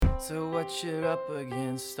So what you're up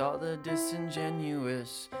against, all the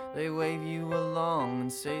disingenuous. They wave you along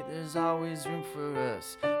and say there's always room for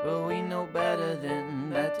us. But we know better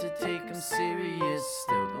than that to take them serious.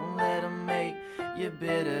 Still don't let them make you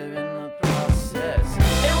bitter in the process.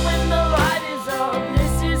 And when the light is on,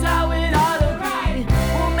 this is how it ought to be.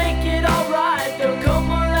 We'll make it alright, they'll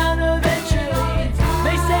come around eventually.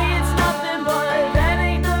 They say it's nothing, but that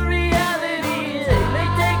ain't the reality. They may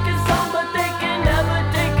take us on, but they can never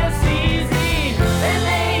take us easy. And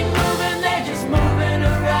they ain't moving, they're just moving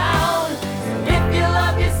around. If you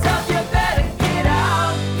love yourself, you better get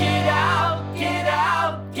out, get out, get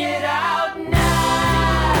out, get out now.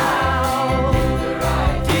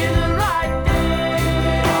 Do the right thing.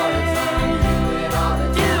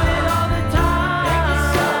 Do it all the time. Make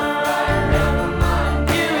yourself right, never mind.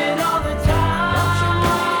 Do it all the time. Don't you know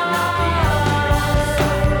you're not the only one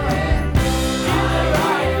suffering? Do the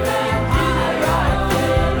right thing, do the right thing.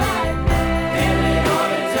 Do it all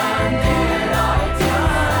the time, do it all the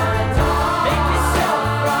time. Make yourself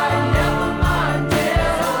right, never mind. Do it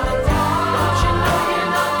all the time. Don't you know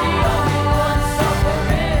you're not the only one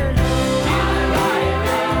suffering? Do the right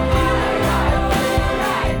thing, do the right thing. Do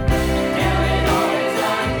it all the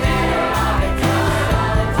time, do it all the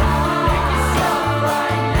time. Make yourself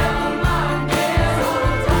right, never mind. Do it all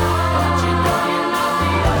the time. Don't you know you're not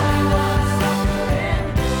the only one suffering?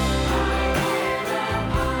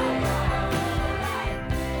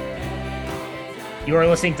 You are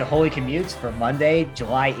listening to Holy Commutes for Monday,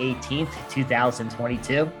 July 18th,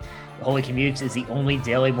 2022. Holy Commutes is the only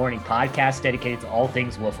daily morning podcast dedicated to all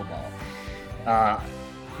things wiffle ball.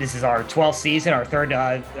 This is our 12th season, our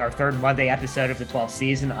third Monday episode of the 12th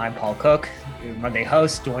season. I'm Paul Cook, your Monday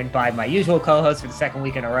host, joined by my usual co-host for the second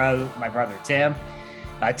week in a row, my brother Tim.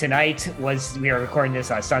 We are recording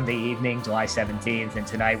this on Sunday evening, July 17th, and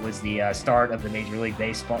tonight was the start of the Major League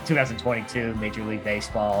Baseball 2022 Major League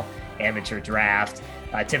Baseball amateur draft.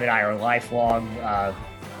 Tim and I are lifelong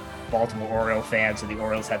Baltimore Oriole fans, so the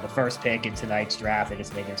Orioles had the first pick in tonight's draft. They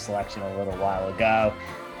just made their selection a little while ago.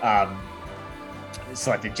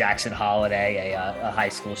 Selected Jackson Holiday, a high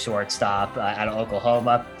school shortstop out of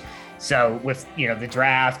Oklahoma. So with the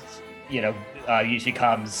draft, usually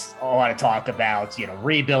comes a lot of talk about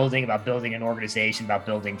rebuilding, about building an organization, about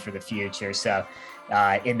building for the future. So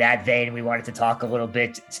in that vein, we wanted to talk a little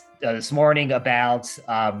bit this morning about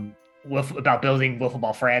building wiffle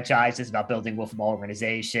ball franchises, about building wiffle ball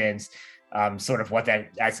organizations, sort of what that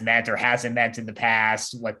has meant or hasn't meant in the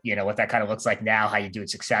past, what that kind of looks like now, how you do it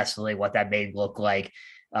successfully, what that may look like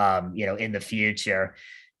in the future.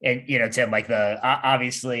 And Tim,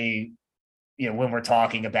 obviously when we're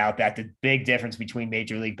talking about that, the big difference between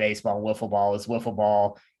Major League Baseball and wiffle ball is wiffle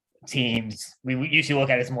ball teams, we usually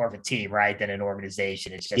look at it as more of a team, right, than an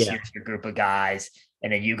organization. It's just here's your group of guys,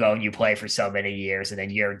 and then you go and you play for so many years, and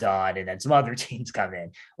then you're done, and then some other teams come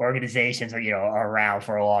in. Organizations are around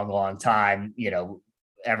for a long, long time.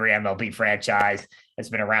 Every MLB franchise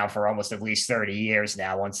has been around for almost at least 30 years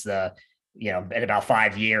now. Once in about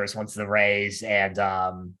 5 years, once the Rays and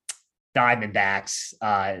Diamondbacks,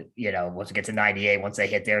 once we get to 98, once they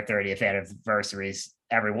hit their 30th anniversaries,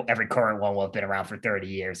 every current one will have been around for 30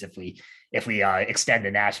 years if we extend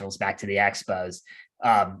the Nationals back to the Expos.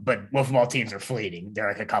 But wiffle ball teams are fleeting. They're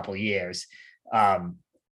like a couple of years.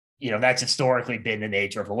 That's historically been the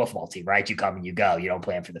nature of a wiffle ball team, right? You come and you go. You don't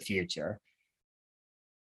plan for the future.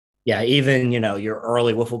 Yeah, even, your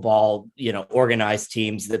early wiffle ball, organized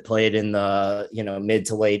teams that played in the, mid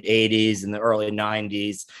to late 80s and the early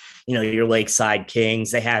 90s, your Lakeside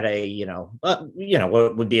Kings, they had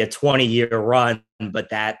what would be a 20-year run,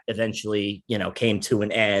 but that eventually, came to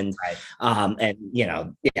an end. Right. And,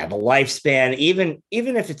 the lifespan, even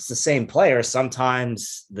if it's the same player,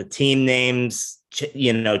 sometimes the team names,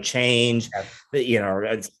 change,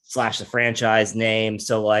 slash the franchise name.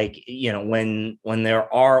 So when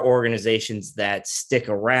there are organizations that stick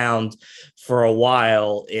around for a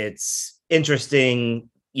while, it's interesting,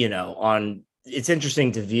 it's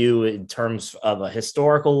interesting to view in terms of a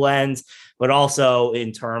historical lens, but also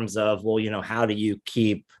in terms of, how do you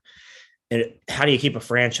keep a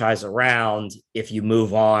franchise around if you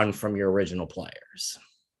move on from your original players?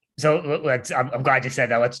 So I'm glad you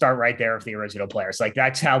said that. Let's start right there with the original players.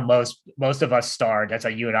 That's how most of us start. That's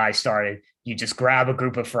how you and I started. You just grab a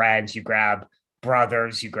group of friends, you grab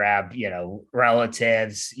brothers, you grab,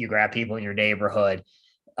 relatives, you grab people in your neighborhood.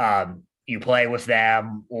 You play with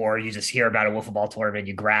them, or you just hear about a wiffle ball tournament,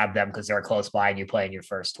 you grab them because they're close by and you play in your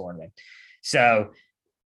first tournament. So,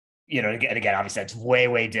 again, obviously that's way,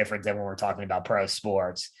 way different than when we're talking about pro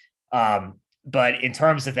sports. But in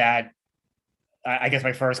terms of that, I guess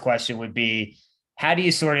my first question would be, how do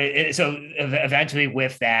you sort of so eventually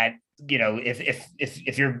with that,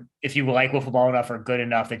 if you like wiffle ball enough or good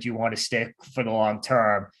enough that you want to stick for the long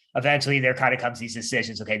term, eventually there kind of comes these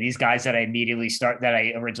decisions. Okay, these guys that I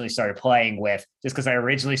originally started playing with, just because I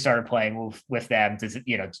originally started playing with them,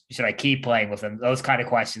 should I keep playing with them? Those kind of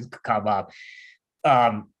questions come up.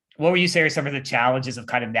 What would you say are some of the challenges of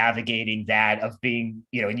kind of navigating that, of being,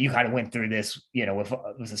 and you kind of went through this, with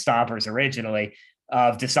the Stompers originally,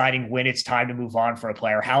 of deciding when it's time to move on for a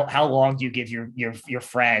player? How long do you give your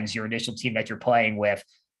friends, your initial team that you're playing with,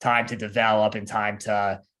 time to develop and time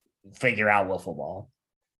to figure out wiffle ball?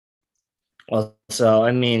 Well, so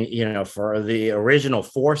I mean, for the original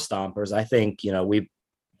four Stompers, I think, we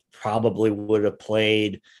probably would have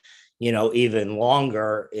played, even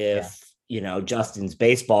longer if, Justin's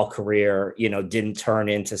baseball career, didn't turn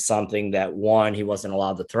into something that, one, he wasn't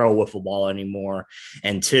allowed to throw a wiffle ball anymore.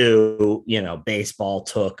 And two, baseball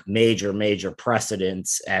took major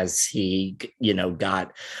precedence as he,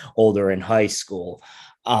 got older in high school.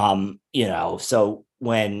 So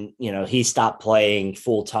when, he stopped playing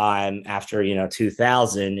full time after,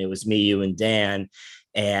 2000, it was me, you, and Dan.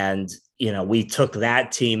 And, we took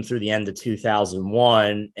that team through the end of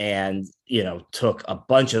 2001 and, took a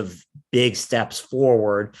bunch of big steps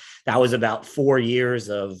forward. That was about 4 years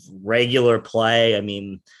of regular play. I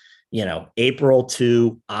mean, April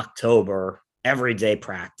to October, everyday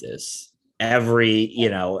practice,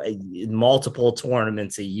 multiple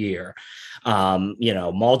tournaments a year,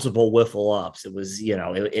 multiple wiffle ups. It was,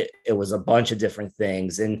 it was a bunch of different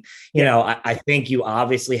things. And, I think you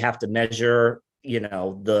obviously have to measure,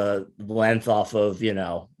 the length off of,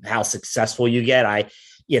 how successful you get.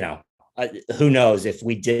 Who knows if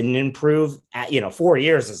we didn't improve at, 4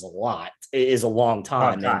 years is a long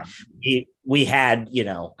time. And we had,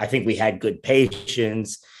 I think we had good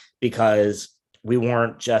patience because we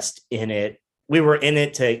weren't just in it. We were in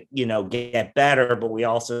it to, get better, but we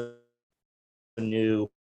also knew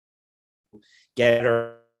get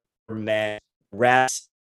better meant rest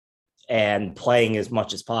and playing as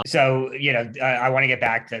much as possible. So, I want to get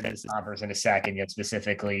back to the Stompers in a second,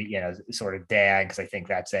 specifically, sort of Dan, because I think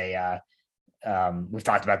that's we've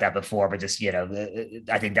talked about that before, but just,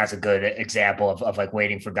 I think that's a good example of like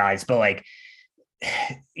waiting for guys. But like,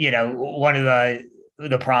 one of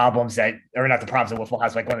the problems that, or not the problems that wiffle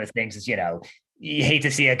has, like one of the things is, you hate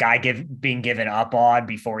to see a guy being given up on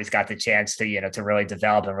before he's got the chance to, to really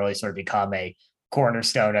develop and really sort of become a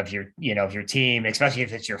cornerstone of your, of your team, especially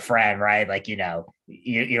if it's your friend, right? Like, you don't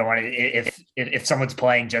want to, if someone's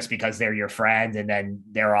playing just because they're your friend and then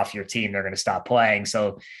they're off your team, they're going to stop playing.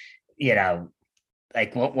 So,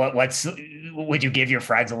 like what's, would you give your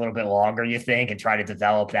friends a little bit longer, you think, and try to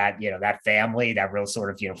develop that, that family, that real sort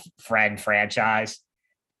of, friend franchise?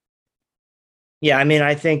 Yeah. I mean,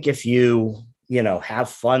 I think if you, have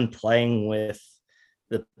fun playing with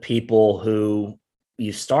the people who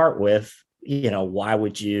you start with, why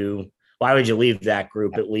would you leave that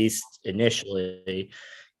group, at least initially?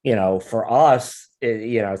 For us,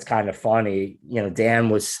 it's kind of funny. Dan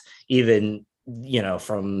was even,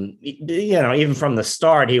 from the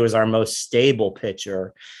start, he was our most stable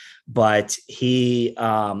pitcher, but he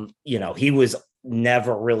was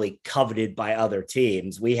never really coveted by other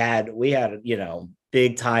teams. We had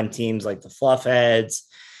big time teams like the Fluffheads.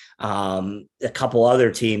 A couple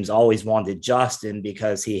other teams always wanted Justin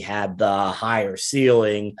because he had the higher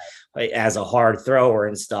ceiling as a hard thrower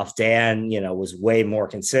and stuff. Dan, was way more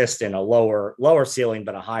consistent, a lower ceiling,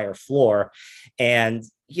 but a higher floor. And,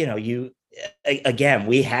 again,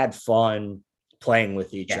 we had fun playing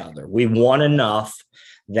with each other. We won enough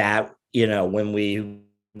that, when we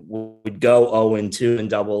would go 0-2 in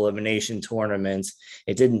double elimination tournaments,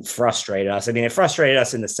 it didn't frustrate us. I mean, it frustrated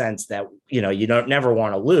us in the sense that, you don't never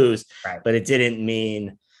want to lose, right, but it didn't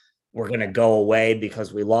mean we're going to go away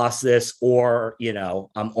because we lost this, or,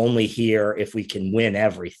 I'm only here if we can win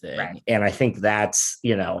everything. Right. And I think that's,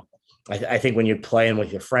 I think when you're playing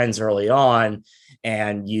with your friends early on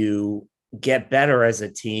and you get better as a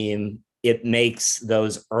team, it makes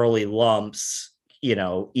those early lumps,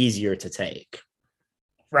 easier to take.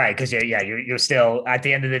 Right, because you're still, at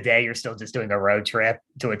the end of the day, you're still just doing a road trip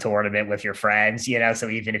to a tournament with your friends, So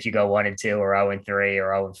even if you go 1-2 or 0-3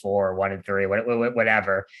 or 0-4 or 1-3,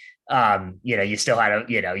 whatever, you still had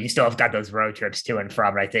you still have got those road trips to and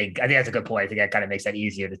from. And I think that's a good point. I think that kind of makes that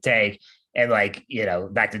easier to take. And like,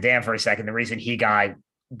 back to Dan for a second, the reason he got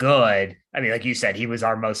good, I mean, like you said, he was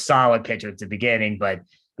our most solid pitcher at the beginning, but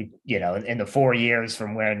in the 4 years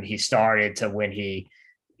from when he started to when he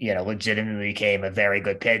legitimately became a very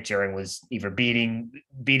good pitcher and was either beating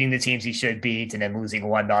the teams he should beat and then losing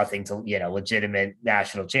 1-0 to, legitimate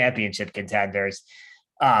national championship contenders.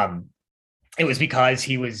 It was because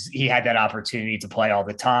he had that opportunity to play all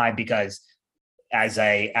the time, because as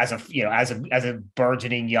a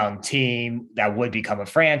burgeoning young team that would become a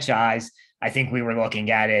franchise, I think we were looking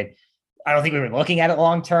at it. I don't think we were looking at it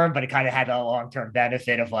long term, but it kind of had a long term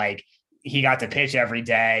benefit of like, he got to pitch every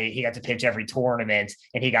day, he got to pitch every tournament,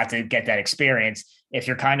 and he got to get that experience. If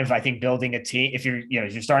you're kind of, I think, building a team, if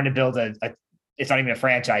you're starting to build a it's not even a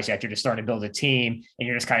franchise yet, you're just starting to build a team, and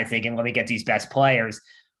you're just kind of thinking, let me get these best players,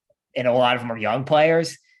 and a lot of them are young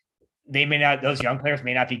players. Those young players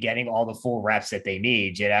may not be getting all the full reps that they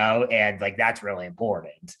need, and like, that's really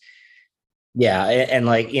important. Yeah. And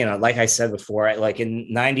like, like I said before, like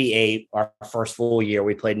in 98, our first full year,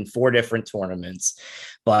 we played in 4 different tournaments,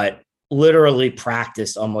 but literally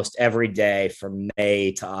practiced almost every day from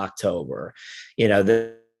May to October. It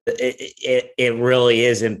really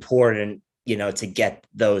is important, to get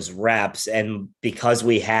those reps. And because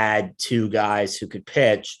we had 2 guys who could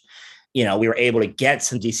pitch, we were able to get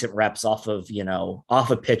some decent reps off of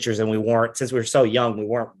pitchers. And since we were so young, we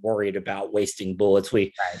weren't worried about wasting bullets.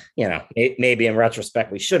 Maybe in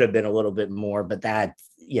retrospect, we should have been a little bit more, but that's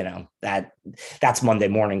Monday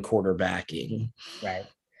morning quarterbacking. Right.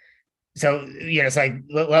 So, it's like,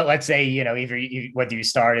 let's say, either whether you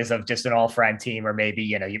start as of just an all friend team, or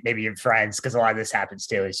maybe, maybe your friends, because a lot of this happens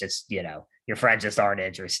too. It's just, your friends just aren't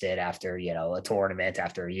interested after, a tournament,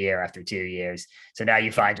 after a year, after 2 years. So now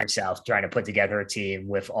you find yourself trying to put together a team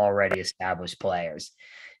with already established players.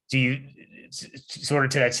 Do you, sort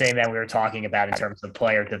of to that same that we were talking about in terms of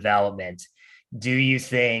player development, do you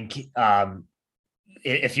think,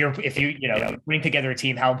 if you putting together a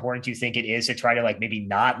team, how important do you think it is to try to like maybe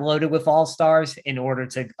not load it with all stars in order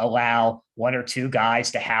to allow 1 or 2 guys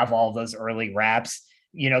to have all those early reps?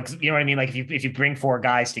 You know what I mean? Like if you bring 4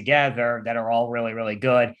 guys together that are all really, really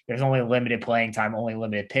good, there's only limited playing time, only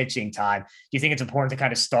limited pitching time. Do you think it's important to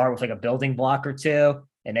kind of start with like a building block or 2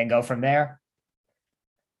 and then go from there?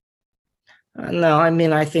 No, I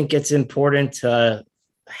mean, I think it's important to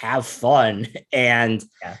have fun, and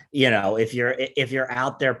if you're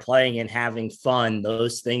out there playing and having fun,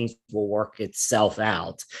 those things will work itself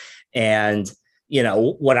out. And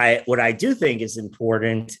what I do think is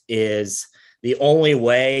important is the only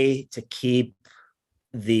way to keep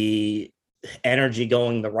the energy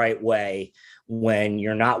going the right way when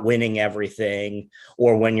you're not winning everything,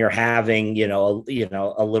 or when you're having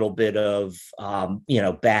a little bit of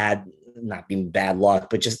bad, not being bad luck,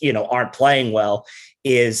 but just aren't playing well,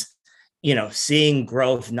 is seeing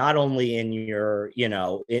growth not only in your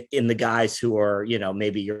in the guys who are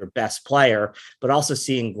maybe your best player, but also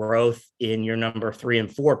seeing growth in your number 3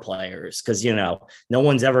 and 4 players, because no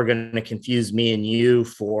one's ever going to confuse me and you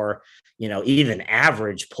for even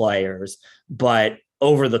average players. But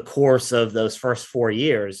over the course of those first 4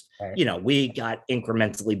 years, right, we got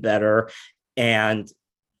incrementally better, and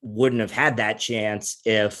wouldn't have had that chance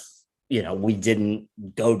if we didn't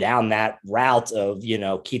go down that route of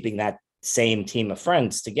keeping that same team of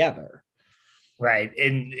friends together. Right.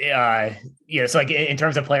 And so like in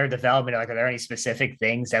terms of player development, like, are there any specific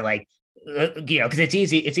things that like, because it's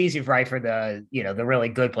easy, right, for the the really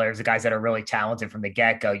good players, the guys that are really talented from the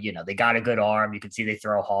get-go, they got a good arm, you can see they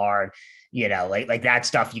throw hard, like that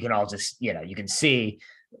stuff you can all just you can see.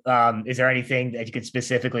 Is there anything that you could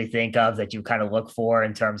specifically think of that you kind of look for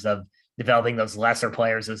in terms of developing those lesser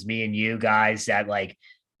players, those me and you guys that like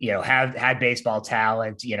have had baseball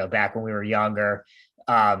talent back when we were younger,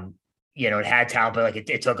 it had talent, but like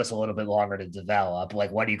it took us a little bit longer to develop?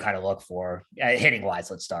 Like, what do you kind of look for hitting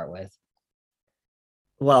wise? Let's start with.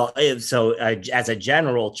 Well, so as a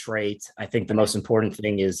general trait, I think the most important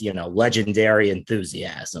thing is, legendary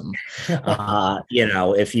enthusiasm.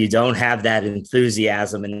 If you don't have that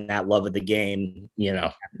enthusiasm and that love of the game,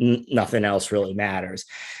 nothing else really matters.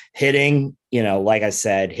 Hitting, like I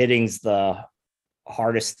said, hitting's the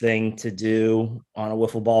hardest thing to do on a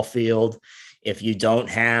wiffle ball field. If you don't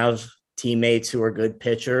have teammates who are good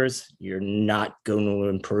pitchers, you're not going to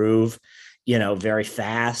improve, very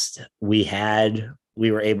fast. We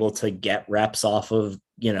were able to get reps off of,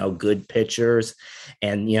 good pitchers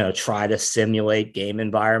and, try to simulate game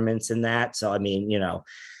environments in that. So, I mean,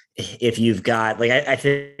 if you've got, like, I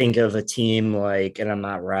think of a team like, and I'm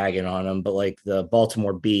not ragging on them, but like the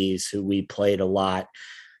Baltimore Bees, who we played a lot,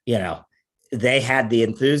 they had the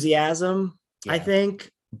enthusiasm, I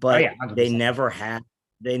think, but they never had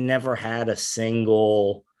a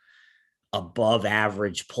single above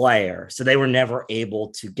average player. So they were never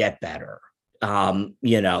able to get better.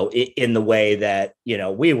 in the way that,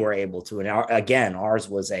 we were able to. And again, ours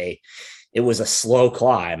was a slow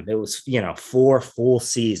climb. It was, 4 full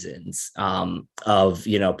seasons of,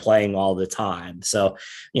 playing all the time. So,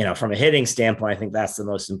 from a hitting standpoint, I think that's the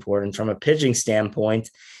most important. From a pitching standpoint,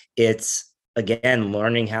 it's, again,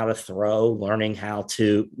 learning how to throw, learning how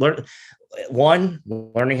to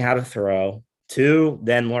throw, 2,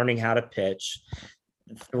 then learning how to pitch,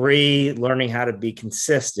 3, learning how to be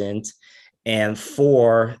consistent, and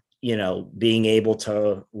 4, being able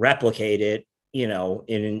to replicate it,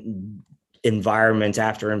 in environment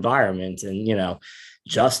after environment. And,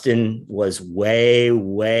 Justin was way,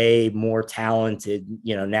 way more talented,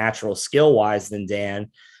 natural skill wise than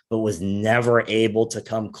Dan, but was never able to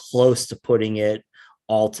come close to putting it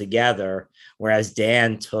all together. Whereas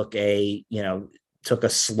Dan took a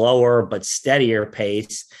slower but steadier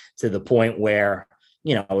pace to the point where,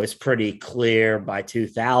 it's pretty clear by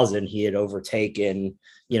 2000 he had overtaken,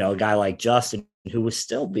 a guy like Justin, who was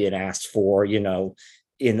still being asked for,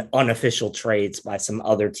 in unofficial trades by some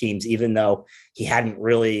other teams, even though he hadn't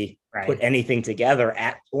really put anything together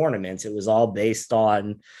at tournaments. It was all based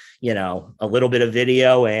on, a little bit of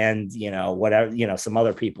video and, whatever, some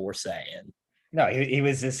other people were saying. No, he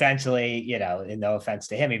was essentially, and no offense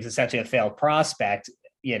to him, he was essentially a failed prospect,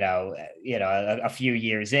 a few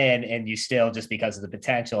years in, and you still, just because of the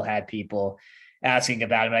potential, had people asking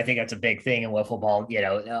about him. I think that's a big thing in wiffle ball.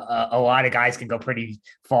 A lot of guys can go pretty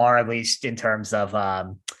far, at least in terms of,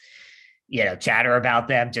 chatter about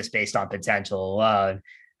them just based on potential alone.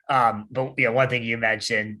 But, one thing you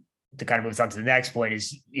mentioned to kind of move on to the next point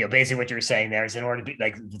is, basically what you were saying there is, in order to be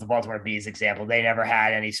like the Baltimore Bees example, they never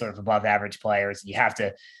had any sort of above average players. You have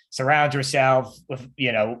to surround yourself with,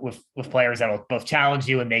 with players that will both challenge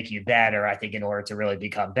you and make you better, I think, in order to really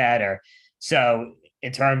become better. So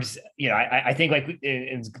in terms, I think, like,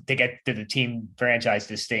 to get to the team franchise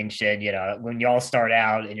distinction, when you all start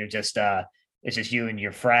out and you're just, it's just you and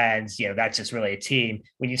your friends, that's just really a team.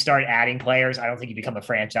 When you start adding players, I don't think you become a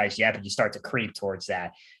franchise yet, but you start to creep towards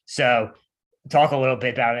that. So talk a little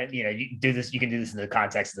bit about it. You can do this in the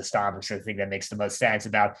context of the Stompers. So I think that makes the most sense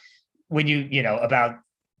about when about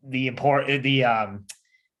the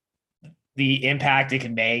impact it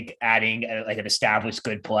can make adding like an established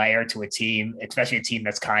good player to a team, especially a team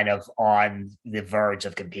that's kind of on the verge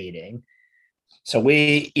of competing. So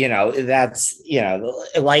we, that's,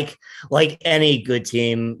 like any good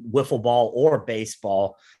team, wiffle ball or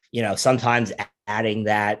baseball, sometimes adding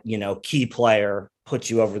that, key player puts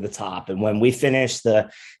you over the top. And when we finished the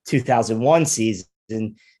 2001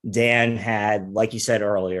 season, Dan had, like you said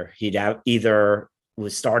earlier, he'd have either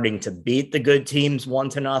was starting to beat the good teams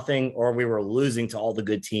 1-0, or we were losing to all the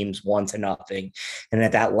good teams 1-0. And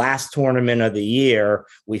at that last tournament of the year,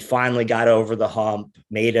 we finally got over the hump,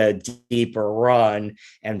 made a deeper run,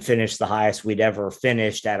 and finished the highest we'd ever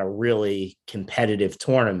finished at a really competitive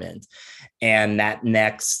tournament. And that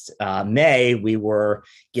next May, we were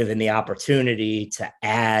given the opportunity to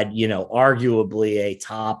add, arguably a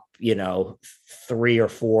top, 3 or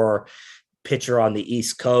 4 pitcher on the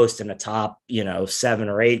East Coast and a top, 7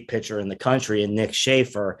 or 8 pitcher in the country, and Nick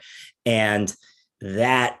Schaefer. And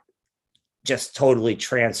that just totally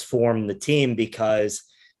transformed the team, because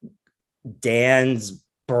Dan's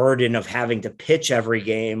burden of having to pitch every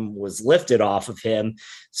game was lifted off of him.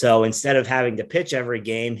 So instead of having to pitch every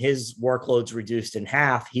game, his workload's reduced in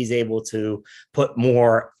half. He's able to put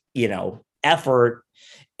more, effort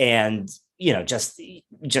and, just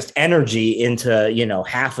energy into,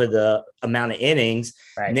 half of the amount of innings.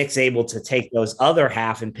 Right. Nick's able to take those other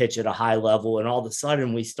half and pitch at a high level. And all of a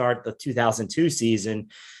sudden we start the 2002 season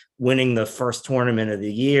winning the first tournament of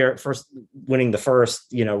the year, winning the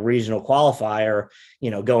first, regional qualifier,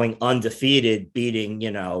 going undefeated, beating,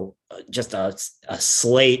 just a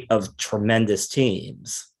slate of tremendous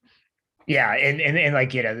teams. Yeah. And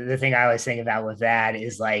like, the thing I always think about with that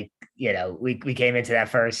is, like, we came into that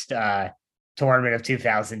first tournament of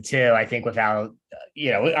 2002, I think, without,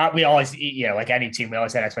 we always, like any team, we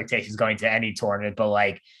always had expectations going to any tournament, but,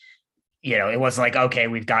 like, it wasn't like, okay,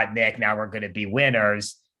 we've got Nick, now we're going to be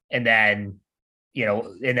winners. And then,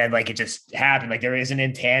 like, it just happened. Like, there is an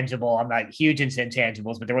intangible, I'm not huge into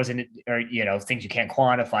intangibles, but there wasn't, or, things you can't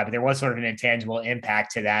quantify, but there was sort of an intangible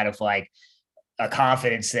impact to that, of, like, a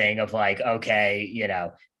confidence thing of, like,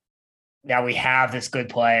 okay, now we have this good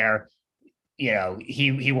player,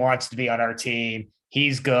 he wants to be on our team.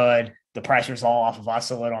 He's good. The pressure's all off of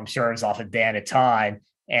us a little. I'm sure it's off of Dan a ton.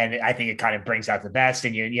 And I think it kind of brings out the best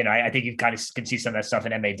in you. I think you kind of can see some of that stuff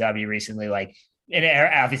in MAW recently, like, and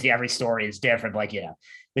obviously every story is different. Like,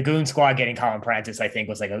 the Goon Squad getting Colin Prentice, I think,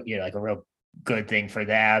 was like a real good thing for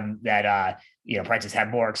them that Prentice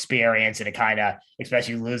had more experience, and it kind of,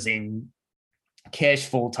 especially losing Kish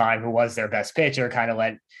full time, who was their best pitcher, kind of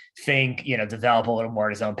let Fink, develop a little more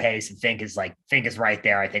at his own pace. And Fink is right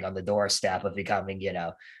there, I think, on the doorstep of becoming,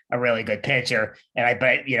 a really good pitcher. And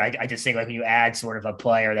I just think, like, when you add sort of a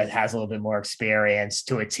player that has a little bit more experience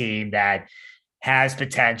to a team that has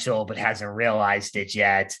potential but hasn't realized it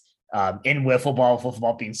yet. In wiffle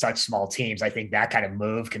ball being such small teams, I think that kind of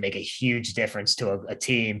move can make a huge difference to a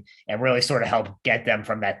team and really sort of help get them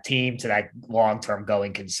from that team to that long-term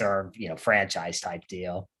going concern, franchise type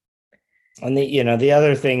deal. And the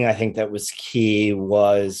other thing I think that was key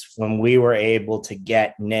was when we were able to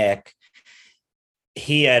get Nick,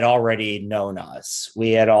 he had already known us.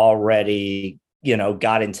 We had already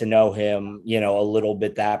gotten to know him, a little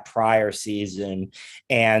bit that prior season.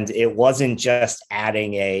 And it wasn't just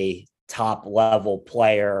adding a top level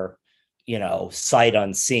player, sight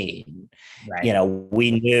unseen. Right.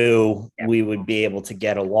 We knew we would be able to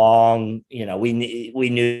get along. We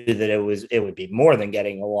knew that it would be more than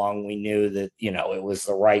getting along. We knew that, it was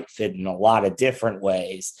the right fit in a lot of different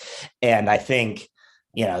ways. And I think,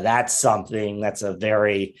 that's something that's a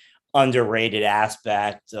very underrated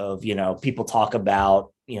aspect of, people talk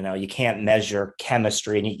about, you can't measure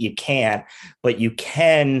chemistry, and you can't, but you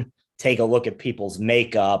can take a look at people's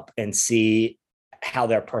makeup and see how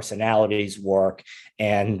their personalities work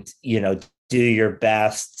and, do your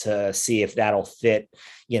best to see if that'll fit,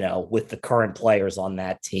 with the current players on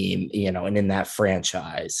that team, and in that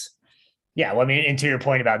franchise. Yeah, well, I mean, and to your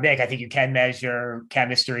point about Nick, I think you can measure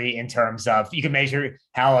chemistry in terms of you can measure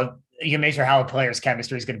how a player's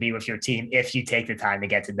chemistry is going to be with your team if you take the time to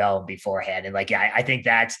get to know them beforehand. And I think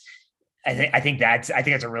that's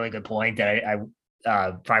a really good point that I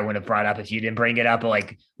probably wouldn't have brought up if you didn't bring it up.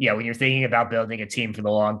 But when you're thinking about building a team for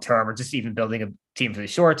the long term, or just even building a team for the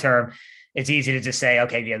short term, it's easy to just say,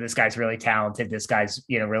 okay, this guy's really talented. This guy's,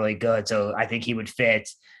 really good. So I think he would fit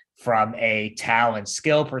from a talent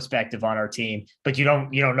skill perspective on our team, but you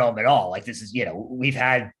don't know him at all. Like, this is, we've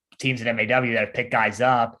had teams at MAW that have picked guys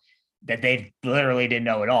up that they literally didn't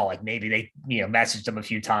know at all. Like, maybe they, messaged them a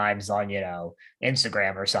few times on,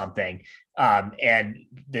 Instagram or something. And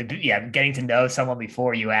getting to know someone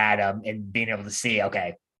before you add them and being able to see,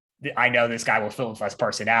 okay, I know this guy will fit with us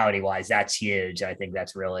personality wise. That's huge. I think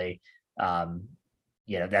that's really,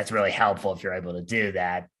 that's really helpful if you're able to do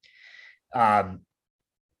that.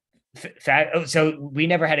 So we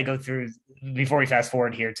never had to go through, before we fast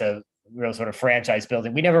forward here to real sort of franchise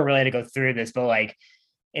building, we never really had to go through this, but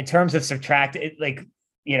in terms of subtract it,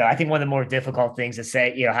 I think one of the more difficult things to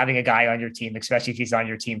say, having a guy on your team, especially if he's on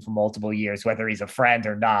your team for multiple years, whether he's a friend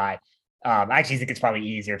or not. I actually think it's probably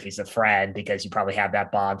easier if he's a friend, because you probably have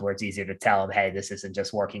that bond where it's easier to tell him, hey, this isn't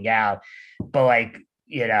just working out. But I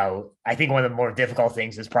think one of the more difficult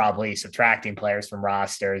things is probably subtracting players from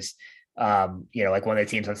rosters. One of the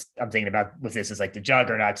teams I'm thinking about with this is the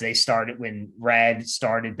Juggernauts. They started when Red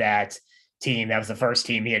started that team. That was the first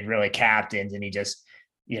team he had really captained, and he just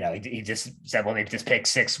said, well, maybe just pick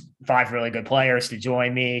 5 really good players to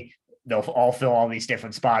join me. They'll all fill all these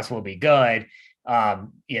different spots. We'll be good. So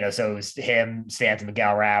it was him, Stanton,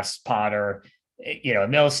 McGill, Potter,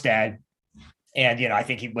 Milstead. And, I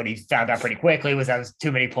think what he found out pretty quickly was that was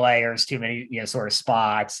too many players, too many, sort of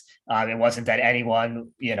spots. It wasn't that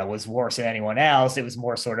anyone, was worse than anyone else. It was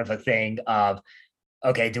more sort of a thing of,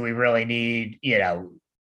 okay, do we really need,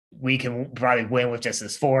 we can probably win with just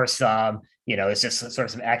this foursome. It's just sort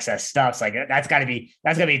of some excess stuff. So that's gotta be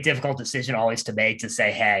a difficult decision always to make, to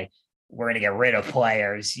say, hey, we're going to get rid of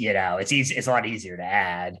players. It's easy. It's a lot easier to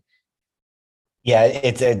add. Yeah,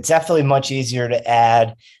 it's definitely much easier to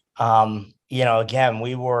add. Again,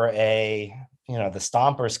 we were the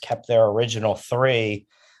Stompers kept their original 3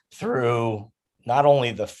 through not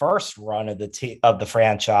only the first run of the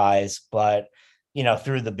franchise, but,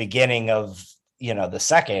 through the beginning of, the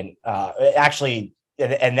second, actually,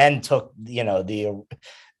 and then took,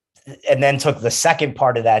 and then took the second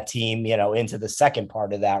part of that team, into the second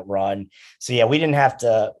part of that run. So yeah, we didn't have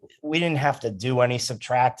to do any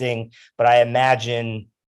subtracting, but I imagine,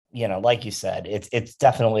 like you said, it's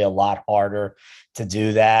definitely a lot harder to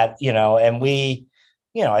do that, and we,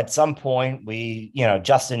 at some point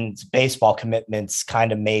Justin's baseball commitments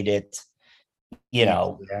kind of made it,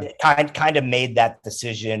 kind of made that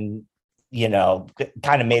decision,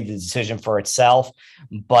 kind of made the decision for itself,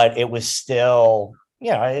 but it was still,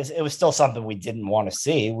 it was still something we didn't want to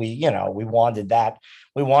see. We wanted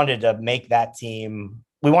to make that team,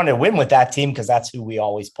 we wanted to win with that team because that's who we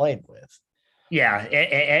always played with. Yeah,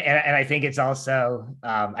 and I think it's also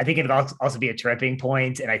I think it would also be a tripping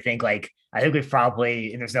point, and I think we've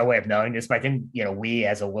probably, and there's no way of knowing this, but I think we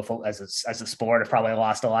as a wiffle as a sport have probably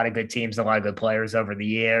lost a lot of good teams, a lot of good players over the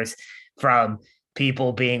years from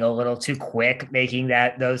people being a little too quick making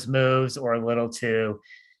those moves or a little too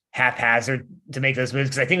haphazard to make those moves.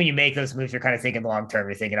 Because I think when you make those moves, you're kind of thinking long term.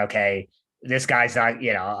 You're thinking, okay, this guy's not,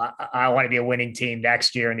 I want to be a winning team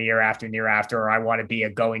next year and the year after and the year after, or I want to be a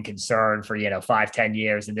going concern for, 5-10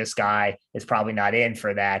 years. And this guy is probably not in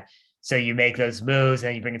for that. So you make those moves and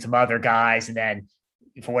then you bring in some other guys. And then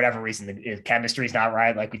for whatever reason, the chemistry's not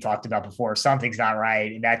right. Like we talked about before, something's not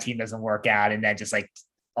right. And that team doesn't work out. And then just like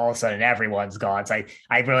all of a sudden everyone's gone. So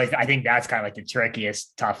I think that's kind of like the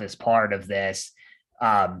trickiest, toughest part of this.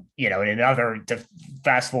 And another to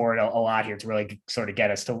fast forward a lot here to really sort of get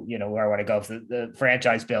us to, where I want to go for the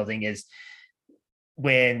franchise building is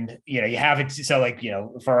when, you have it. So like,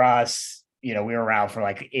 for us, we were around for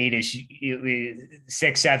like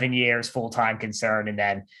 6-7 years, full-time concern. And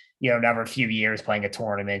then, another few years playing a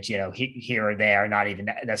tournament, here or there, not even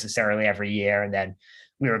necessarily every year. And then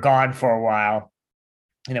we were gone for a while.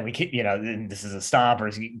 And then this is a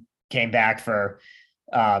Stompers came back for,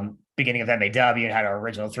 beginning of MAW and had our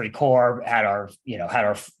original 3 core, had our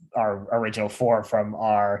original 4 from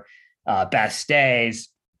our best days.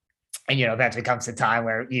 And, eventually comes the time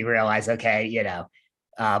where you realize, okay,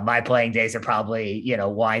 my playing days are probably,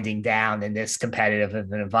 winding down in this competitive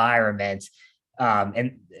of an environment. So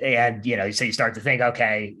you start to think,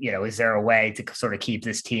 okay, is there a way to sort of keep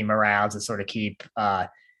this team around, to sort of keep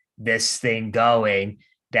this thing going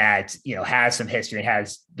that, has some history and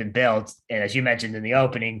has been built. And as you mentioned in the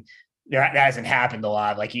opening, that hasn't happened a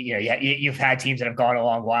lot. Like, you've had teams that have gone a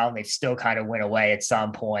long while and they've still kind of went away at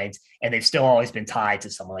some point, and they've still always been tied to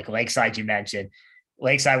someone like Lakeside. You mentioned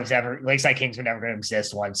Lakeside Kings were never going to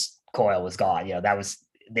exist once Coyle was gone.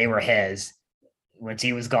 They were his. Once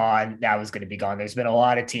he was gone, that was going to be gone. There's been a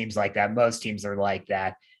lot of teams like that. Most teams are like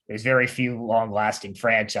that. There's very few long lasting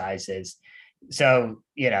franchises. So,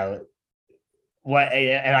 and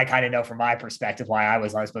I kind of know from my perspective why I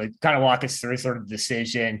was honest, but kind of walk us through sort of the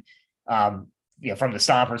decision, from the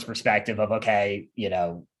Stompers perspective of, okay,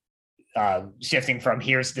 shifting from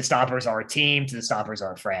here's the Stompers are a team to the Stompers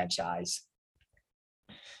are a franchise.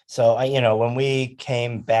 So, when we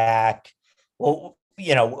came back, well,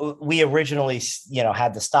 we originally,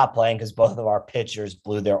 had to stop playing because both of our pitchers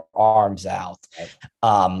blew their arms out,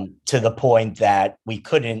 to the point that we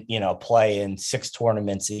couldn't, play in 6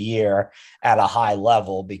 tournaments a year at a high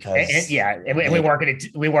level because we weren't going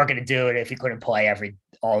to do it if you couldn't play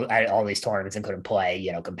all these tournaments and couldn't play,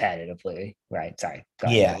 competitively. Right. Sorry.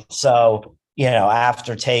 Yeah. So,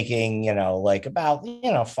 after taking, like about,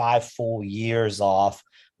 5 full years off,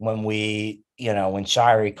 when when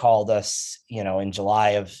Shirey called us, in July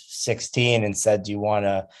of 2016 and said, do you want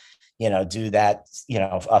to, do that,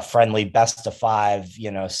 a friendly best of 5,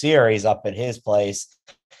 series up at his place,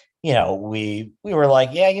 we were like,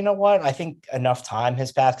 yeah, you know what? I think enough time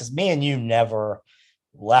has passed, because me and you never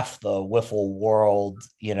left the wiffle world,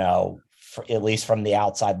 at least from the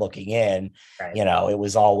outside looking in. Right. It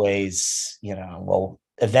was always, well,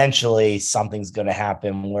 eventually something's going to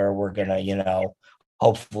happen where we're going to,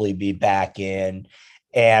 hopefully be back in.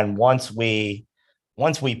 And once we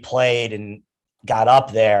played and got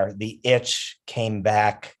up there, the itch came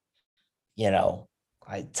back, times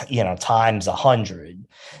 100,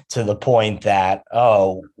 to the point that,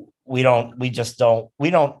 we don't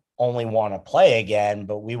only want to play again,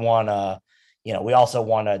 but we want to, we also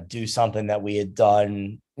want to do something that we had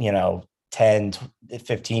done, 10,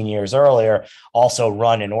 15 years earlier, also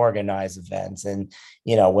run and organize events. And,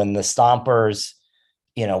 when the Stompers,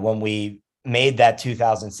 when we made that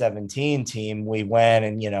 2017 team, we went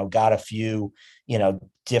and, got a few,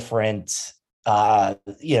 different,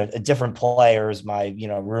 different players. My,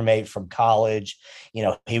 roommate from college,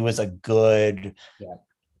 he was a good,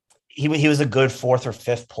 he was a good 4th or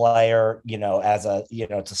 5th player, as a,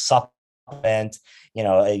 to supplement,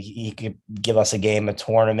 he could give us a game, a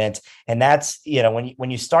tournament. And that's,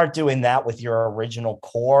 when you start doing that with your original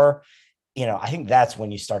core, I think that's when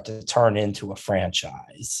you start to turn into a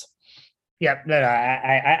franchise. Yep. No,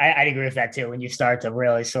 I'd agree with that too. When you start to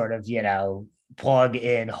really sort of, plug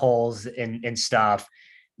in holes in stuff,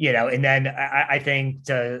 and then I think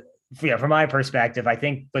from my perspective, I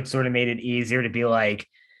think what sort of made it easier to be like,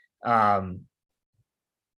 I mean,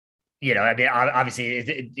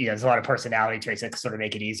 obviously, there's a lot of personality traits that sort of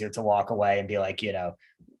make it easier to walk away and be like,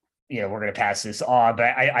 we're going to pass this on.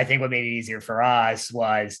 But I think what made it easier for us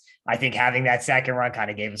was, I think having that second run kind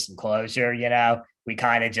of gave us some closure, we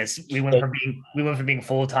kind of just we went from being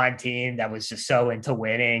full-time team that was just so into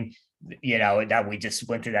winning, that we just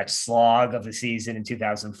went through that slog of the season in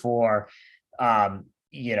 2004.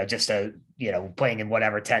 Just to, playing in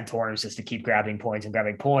whatever 10 tournaments just to keep grabbing points and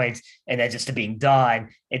grabbing points. And then just to being done,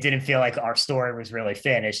 it didn't feel like our story was really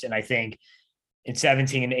finished. And I think in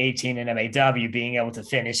 17 and 18 in MAW, being able to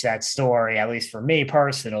finish that story, at least for me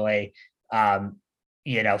personally,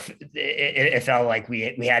 it felt like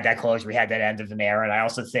we had that closure, we had that end of an era. And I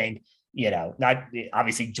also think, not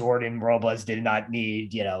obviously Jordan Robles did not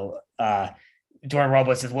need, Jordan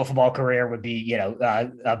Robles' wiffle ball career would be,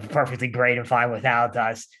 perfectly great and fine without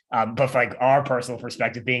us. But for like our personal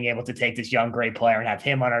perspective, being able to take this young, great player and have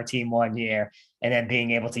him on our team 1 year, and then being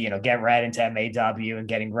able to, get Red into MAW and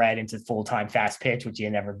getting Red into full-time fast pitch, which he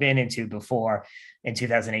had never been into before in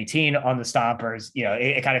 2018 on the Stompers,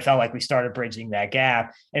 it kind of felt like we started bridging that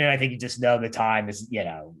gap. And then I think you just know the time is,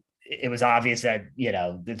 it was obvious that,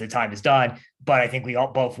 the time is done, but I think we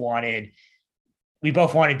both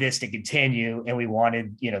wanted this to continue, and we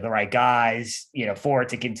wanted, the right guys, for it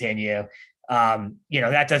to continue.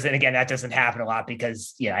 That doesn't happen a lot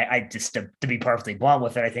because, I just, to be perfectly blunt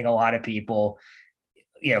with it, I think a lot of people,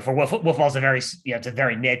 for wiffle is it's a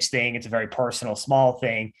very niche thing. It's a very personal, small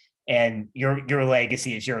thing. And your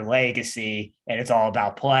legacy is your legacy, and it's all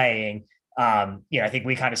about playing. I think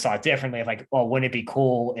we kind of saw it differently of like, well, wouldn't it be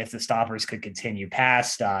cool if the Stompers could continue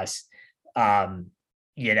past us? And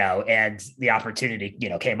the opportunity,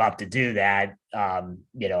 came up to do that,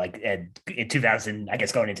 in 2000, I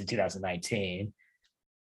guess going into 2019.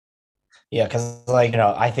 Yeah, because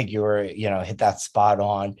I think you were, hit that spot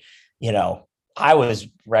on. I was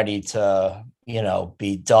ready to,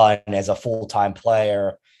 be done as a full-time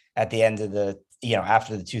player at the end of the,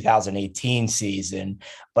 after the 2018 season.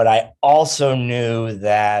 But I also knew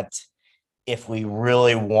that if we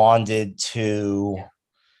really wanted to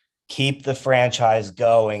keep the franchise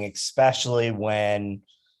going, especially when,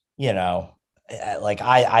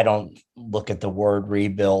 I don't look at the word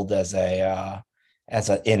rebuild as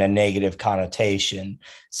in a negative connotation.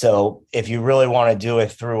 So if you really want to do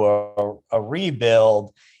it through a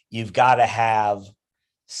rebuild, you've got to have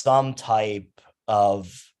some type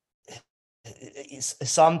of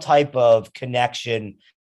connection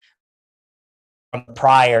from the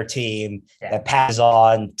prior team that passes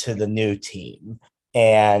on to the new team.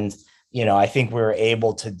 And, I think we were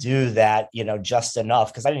able to do that, just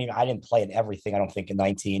enough, because I didn't play in everything, I don't think, in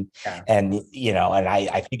 19. Yeah. And, and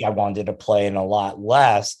I think I wanted to play in a lot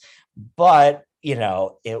less, but,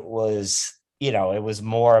 it was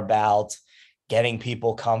more about getting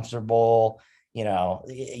people comfortable.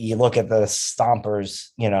 You look at the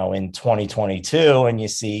Stompers, in 2022, and you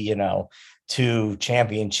see, 2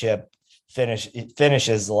 championship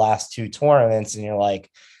finishes the last 2 tournaments, and you're like,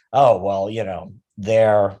 oh, well,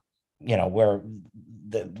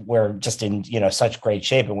 we're just in, such great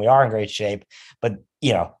shape, and we are in great shape, but,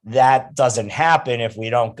 that doesn't happen if we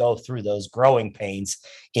don't go through those growing pains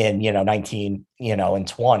in, 19, and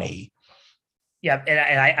 20. Yeah.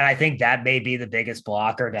 And I think that may be the biggest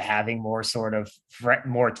blocker to having more sort of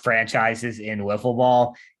more franchises in wiffle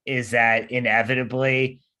ball, is that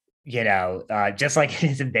inevitably, just like it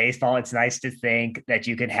is in baseball, it's nice to think that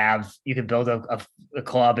you can build a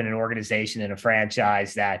club and an organization and a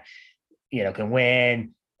franchise that, can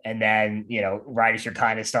win. And then, right as you're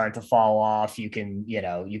kind of starting to fall off, you can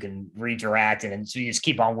redirect, and then so you just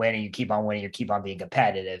keep on winning, you keep on being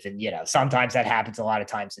competitive. And, sometimes that happens. A lot of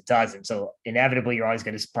times it doesn't. So inevitably, you're always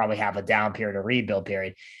going to probably have a down period, a rebuild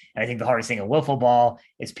period. And I think the hardest thing in wiffle ball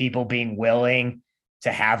is people being willing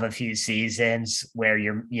to have a few seasons where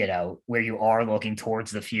where you are looking towards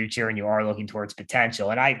the future and you are looking towards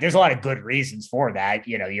potential. And there's a lot of good reasons for that.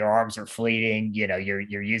 Your arms are fleeting, you're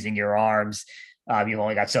using your arms. You've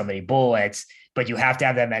only got so many bullets, but you have to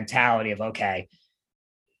have that mentality of, okay,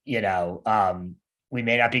 we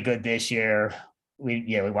may not be good this year. We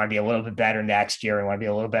want to be a little bit better next year. We want to be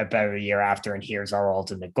a little bit better the year after. And here's our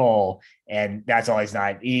ultimate goal. And that's always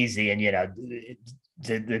not easy. And,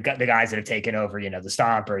 the guys that have taken over, the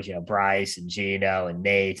Stompers, Bryce and Gino and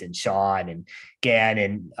Nate and Sean and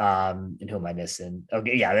Gannon, and who am I missing?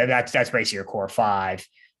 Okay. Yeah. That's basically your core 5,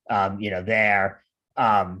 there.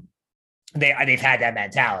 They've had that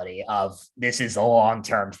mentality of this is a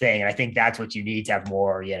long-term thing. And I think that's what you need to have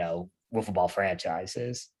more, wiffle ball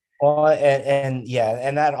franchises. Well, and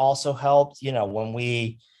that also helped, when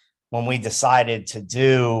we decided to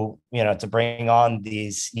do, to bring on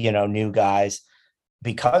these, new guys,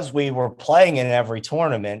 because we were playing in every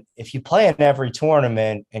tournament. If you play in every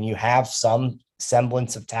tournament and you have some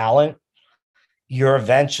semblance of talent, you're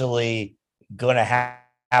eventually going to have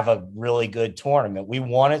have a really good tournament. We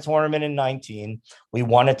won a tournament in 19. We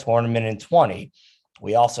won a tournament in 20.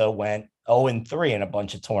 We also went 0-3 in a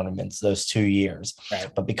bunch of tournaments those 2 years. Right.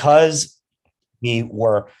 But because we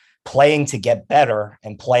were playing to get better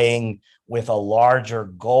and playing with a larger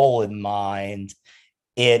goal in mind,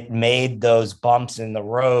 it made those bumps in the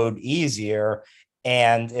road easier.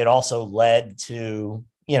 And it also led to,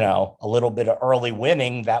 a little bit of early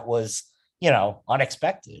winning that was,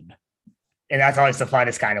 unexpected. And that's always the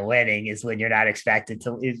funnest kind of winning, is when you're not expected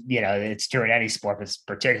to, it's true in any sport, but it's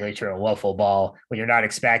particularly true in wiffle ball, when you're not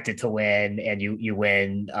expected to win and you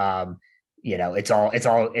win. It's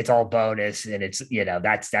all bonus, and it's,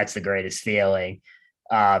 that's the greatest feeling.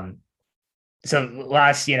 So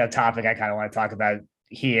last, topic I kind of want to talk about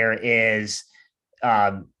here is,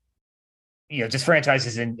 just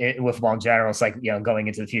franchises in wiffle ball in general. It's like, going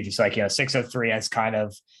into the future, it's like, 603 has kind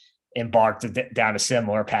of embarked down a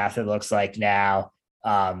similar path, it looks like now.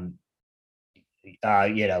 Sort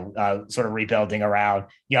of rebuilding around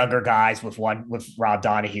younger guys with Rob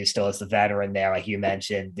Donahue still as the veteran there. Like you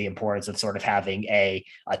mentioned, the importance of sort of having a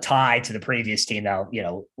tie to the previous team. Now,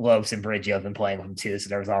 Lopes and Bridgio have been playing with them too, so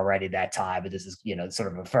there was already that tie, but this is,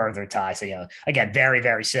 sort of a further tie. So, again, very,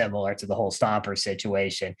 very similar to the whole Stomper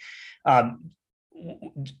situation.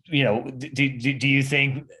 Do you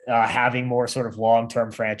think having more sort of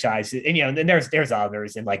long-term franchises, and then there's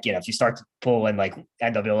others, and like, if you start to pull in like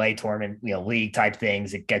NWA tournament, league type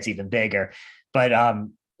things, it gets even bigger. But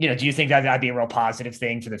do you think that that'd be a real positive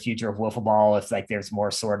thing for the future of wiffle ball, if like there's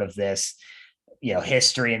more sort of this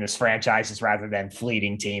history in this franchises rather than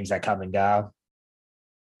fleeting teams that come and go?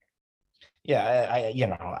 Yeah,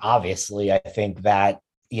 obviously I think that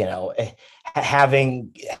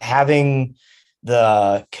having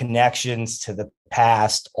the connections to the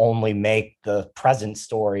past only make the present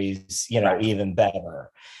stories, Right. even better.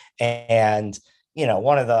 And,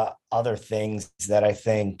 one of the other things that I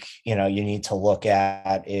think, you need to look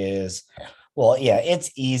at is, well, yeah, it's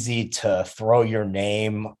easy to throw your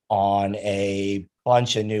name on a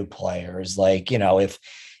bunch of new players. Like,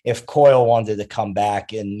 if Coyle wanted to come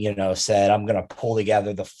back and, said, I'm going to pull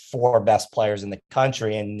together the 4 best players in the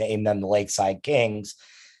country and name them the Lakeside Kings,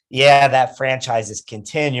 yeah, that franchise is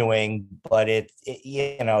continuing, but it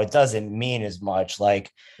doesn't mean as much.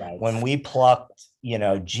 Like Right. when we plucked,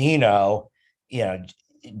 Gino,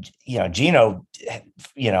 Gino,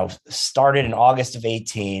 started in August of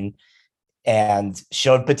 18 and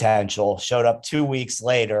showed potential, showed up 2 weeks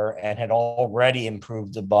later and had already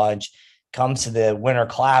improved a bunch, comes to the Winter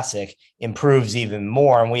Classic, improves even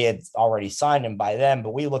more. And we had already signed him by then,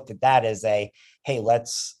 but we looked at that as a, hey,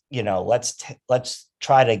 let's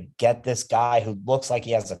try to get this guy who looks like he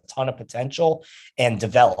has a ton of potential and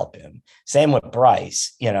develop him. Same with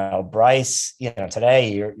Bryce. Bryce,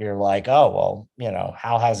 today you're like, oh, well,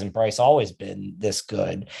 how hasn't Bryce always been this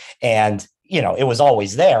good? And, it was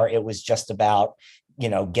always there. It was just about,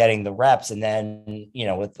 getting the reps. And then,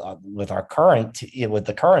 with the current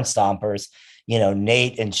Stompers,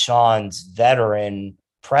 Nate and Sean's veteran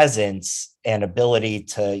presence and ability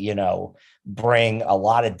to, bring a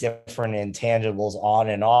lot of different intangibles on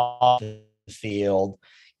and off the field,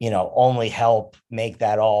 only help make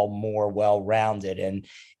that all more well-rounded. And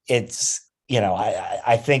it's,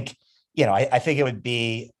 I think it would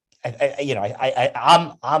be,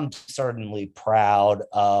 I'm certainly proud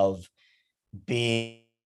of being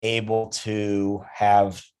able to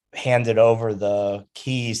have handed over the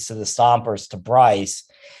keys to the Stompers to Bryce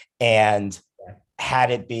and had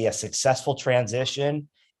it be a successful transition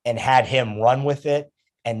and had him run with it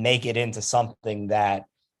and make it into something that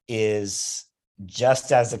is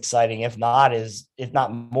just as exciting, if not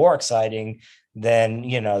more exciting than,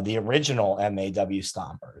 the original MAW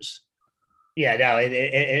Stompers. Yeah,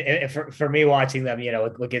 no, for me watching them,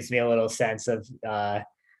 what gives me a little sense of, I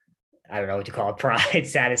don't know what you call it, pride,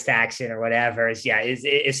 satisfaction, or whatever, is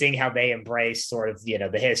seeing how they embrace sort of, the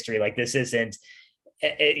history. Like this isn't,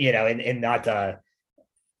 and not the,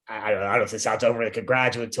 I don't know if this sounds overly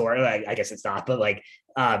congratulatory. I guess it's not, but like,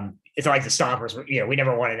 it's not like the Stompers, we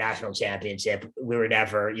never won a national championship. We were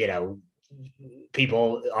never,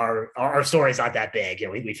 people our story's not that big.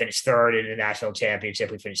 We finished 3rd in the national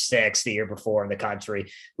championship. We finished 6th the year before in the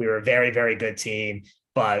country. We were a very, very good team,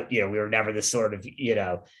 but, we were never this sort of,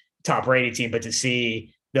 top rated team. But to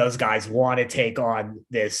see those guys want to take on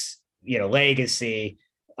this, legacy,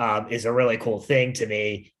 is a really cool thing to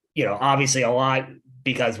me. Obviously a lot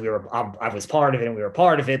because I was part of it and we were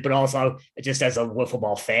part of it, but also just as a wiffle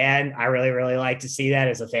ball fan, I really, really like to see that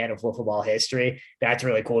as a fan of wiffle ball history. That's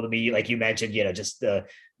really cool to me. Like you mentioned, just the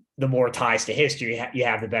more ties to history you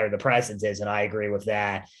have, the better the presence is. And I agree with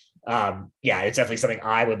that. Yeah, it's definitely something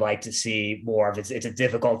I would like to see more of. It's a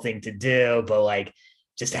difficult thing to do, but like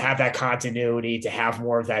just to have that continuity, to have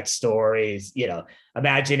more of that stories,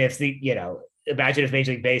 imagine if imagine if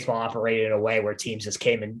Major League Baseball operated in a way where teams just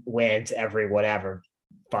came and went every whatever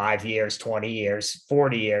 5 years, 20 years,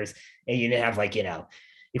 40 years, and you didn't have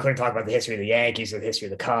you couldn't talk about the history of the Yankees or the history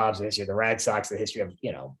of the Cubs, or the history of the Red Sox, the history of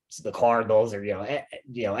the Cardinals, or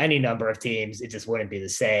any number of teams. It just wouldn't be the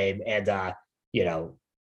same. And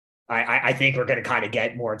I think we're going to kind of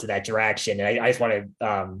get more into that direction. And I just want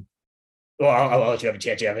to I'll let you have a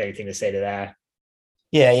chance. Do you have anything to say to that?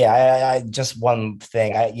 Yeah. I just one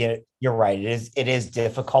thing. You're right. It is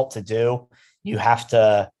difficult to do. You have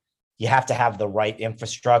to have the right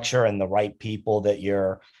infrastructure and the right people that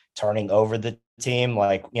you're turning over the team.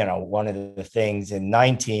 Like, one of the things in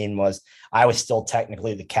 19 was I was still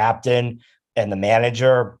technically the captain and the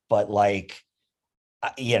manager, but I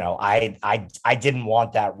didn't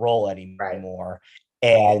want that role anymore. Right.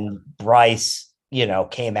 And Bryce,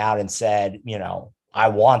 came out and said, I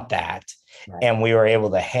want that. Right. And we were able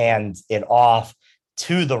to hand it off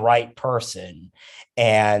to the right person.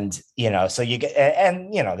 And, so you get,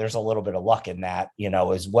 and, there's a little bit of luck in that,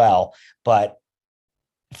 as well. But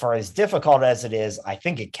for as difficult as it is, I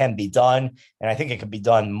think it can be done. And I think it can be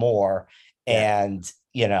done more. Yeah. And,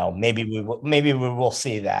 maybe we will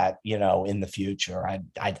see that, in the future.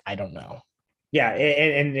 I don't know. Yeah.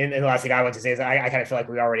 And the last thing I want to say is I kind of feel like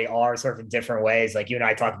we already are sort of in different ways. Like you and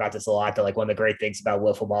I talk about this a lot, that like one of the great things about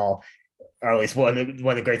wiffle ball, or at least one of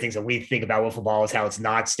the great things that we think about wiffle ball, is how it's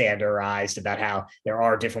not standardized, about how there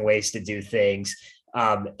are different ways to do things.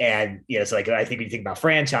 So like I think when you think about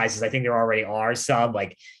franchises, I think there already are some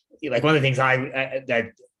like one of the things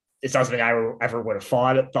that it's not something I ever would have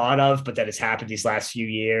thought of, but that has happened these last few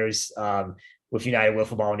years with United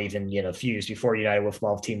Wiffle Ball, and even a few years before United Wiffle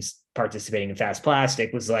Ball teams participating in Fast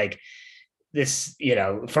Plastic, was like this.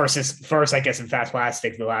 First I guess in Fast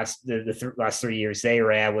Plastic, the last 3 years they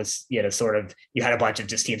ran was sort of, you had a bunch of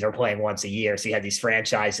just teams that were playing once a year, so you had these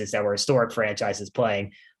franchises that were historic franchises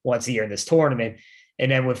playing once a year in this tournament. And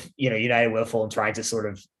then with United Wiffle and trying to sort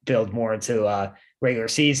of build more into regular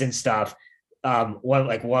season stuff,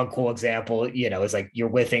 one cool example, is like your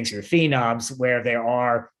Withings, your Phenoms, where there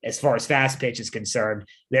are, as far as fast pitch is concerned,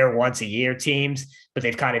 they're once a year teams, but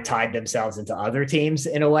they've kind of tied themselves into other teams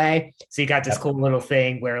in a way. So you got this cool little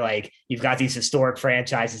thing where like you've got these historic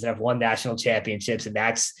franchises that have won national championships, and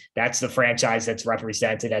that's the franchise that's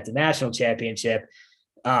represented at the national championship.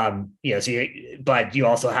 But you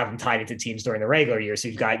also have them tied into teams during the regular year. So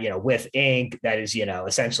you've got, With Inc. that is,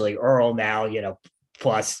 essentially Earl now,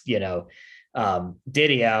 plus,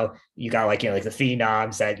 Didio. You got like the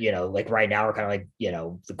Phenoms that like right now are kind of like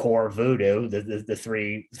the core of Voodoo, the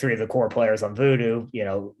three of the core players on Voodoo,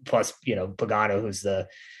 plus Pagano, who's the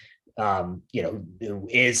who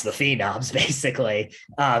is the Phenoms basically.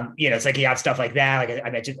 It's like you have stuff like that. Like I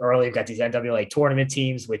mentioned earlier, you've got these NWA tournament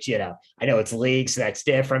teams, which I know it's leagues, so that's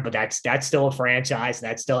different, but that's still a franchise, and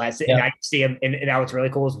that still has. Yeah. And I see them, and now what's really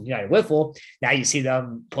cool is with United Wiffle. Now you see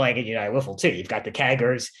them playing at United Wiffle too. You've got the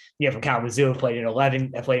Keggers, from Kalamazoo, have played in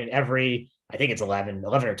 11, have played in every, I think it's 11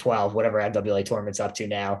 or 12, whatever NWA tournament's up to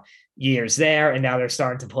now, years there, and now they're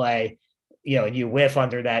starting to play, and you whiff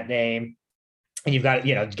under that name. And you've got,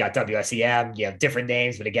 WSEM, you have different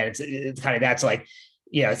names, but again, it's kind of, that's like,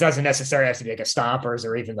 it doesn't necessarily have to be like a Stompers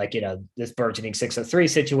or even like, this burgeoning 603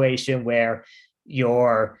 situation where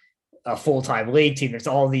you're a full-time league team. There's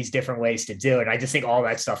all these different ways to do it. And I just think all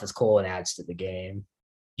that stuff is cool and adds to the game.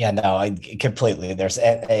 Yeah, no, I completely. There's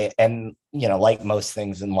and like most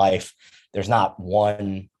things in life, there's not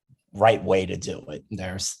one right way to do it.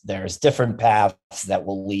 There's different paths that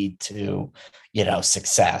will lead to,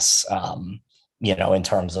 success. In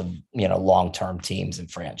terms of, long-term teams and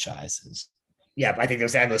franchises. Yeah, I think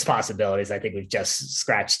there's endless possibilities. I think we've just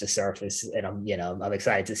scratched the surface, and I'm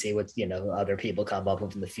excited to see what, other people come up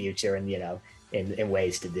with in the future, and, in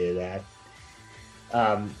ways to do that.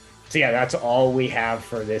 So yeah, that's all we have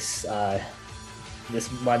for this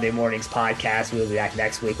Monday morning's podcast. We'll be back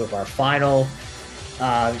next week with our final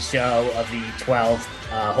show of the 12th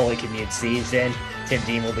Holy Communion season. Tim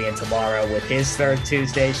Dean will be in tomorrow with his third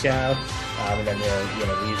Tuesday show. And then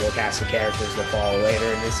the usual cast of characters will follow later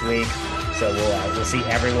in this week. So we'll see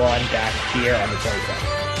everyone back here on the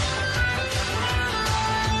 25th.